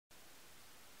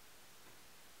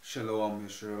Shalom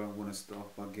Yisrael. I want to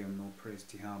start by giving all praise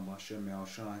to Yahweh Hashem Al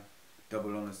Shai.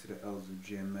 Double honors to the elders of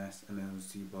GMS and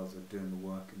LC Buzz are doing the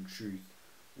work in truth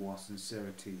or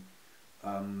sincerity.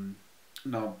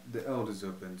 Now, the elders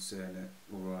have been saying it,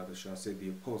 or rather, shall I say, the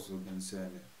apostles have been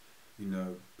saying it. You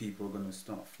know, people are going to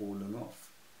start falling off.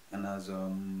 And as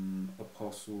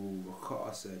Apostle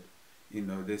Rakha said, you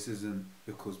know, this isn't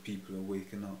because people are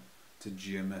waking up to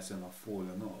GMS and are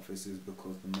falling off. This is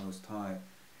because the Most High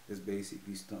is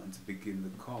basically starting to begin the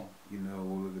call. You know,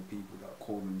 all of the people that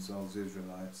call themselves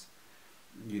Israelites,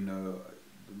 you know,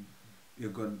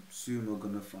 soon we're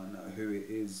gonna find out who it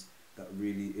is that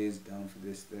really is down for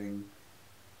this thing,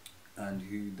 and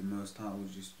who the Most High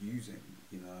was just using.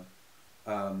 You know,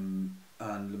 and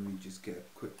let me just get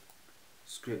a quick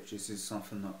scripture. This is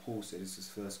something that Paul said. This is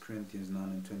 1 Corinthians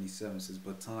 9:27. It says,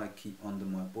 "But I keep under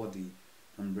my body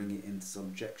and bring it into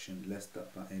subjection, lest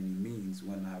that by any means,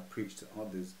 when I have preached to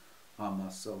others, I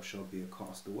myself shall be a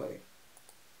castaway."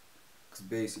 Because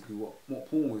basically what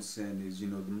Paul was saying is, you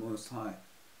know, the Most High,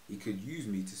 he could use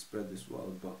me to spread this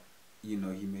word, but you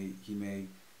know, he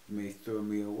may throw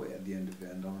me away at the end of it.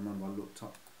 And I remember I looked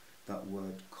up that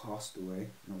word castaway,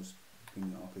 and I was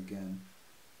bringing it up again.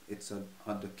 It's a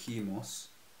adokimos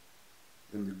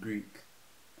in the Greek,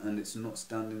 and it's not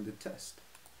standing the test.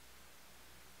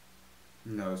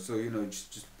 No, so you know,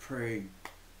 just pray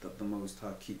that the Most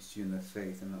High keeps you in the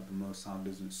faith, and that the Most High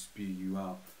doesn't spew you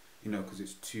out. You know, because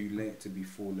it's too late to be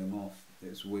falling off.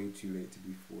 It's way too late to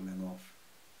be falling off.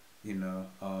 You know,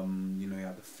 you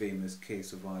had the famous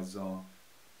case of Isaiah.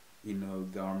 You know,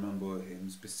 I remember him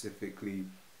specifically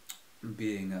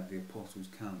being at the Apostles'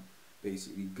 camp,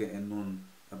 basically getting on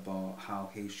about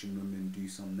how Haitian women do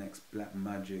some next black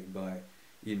magic by,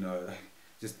 you know,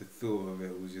 just the thought of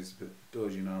it was just a bit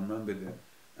dodgy. And I remembered it.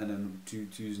 And then two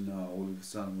now, all of a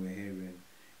sudden we're hearing,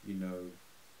 you know,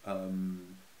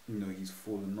 he's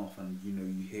fallen off, and you know,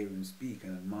 you hear him speak,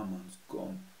 and my man's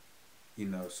gone. You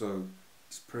know, so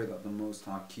just pray that the Most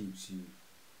High keeps you.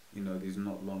 You know, there's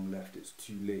not long left. It's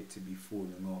too late to be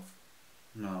falling off.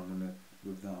 Now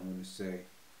with that I'm gonna say,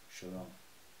 Shalom.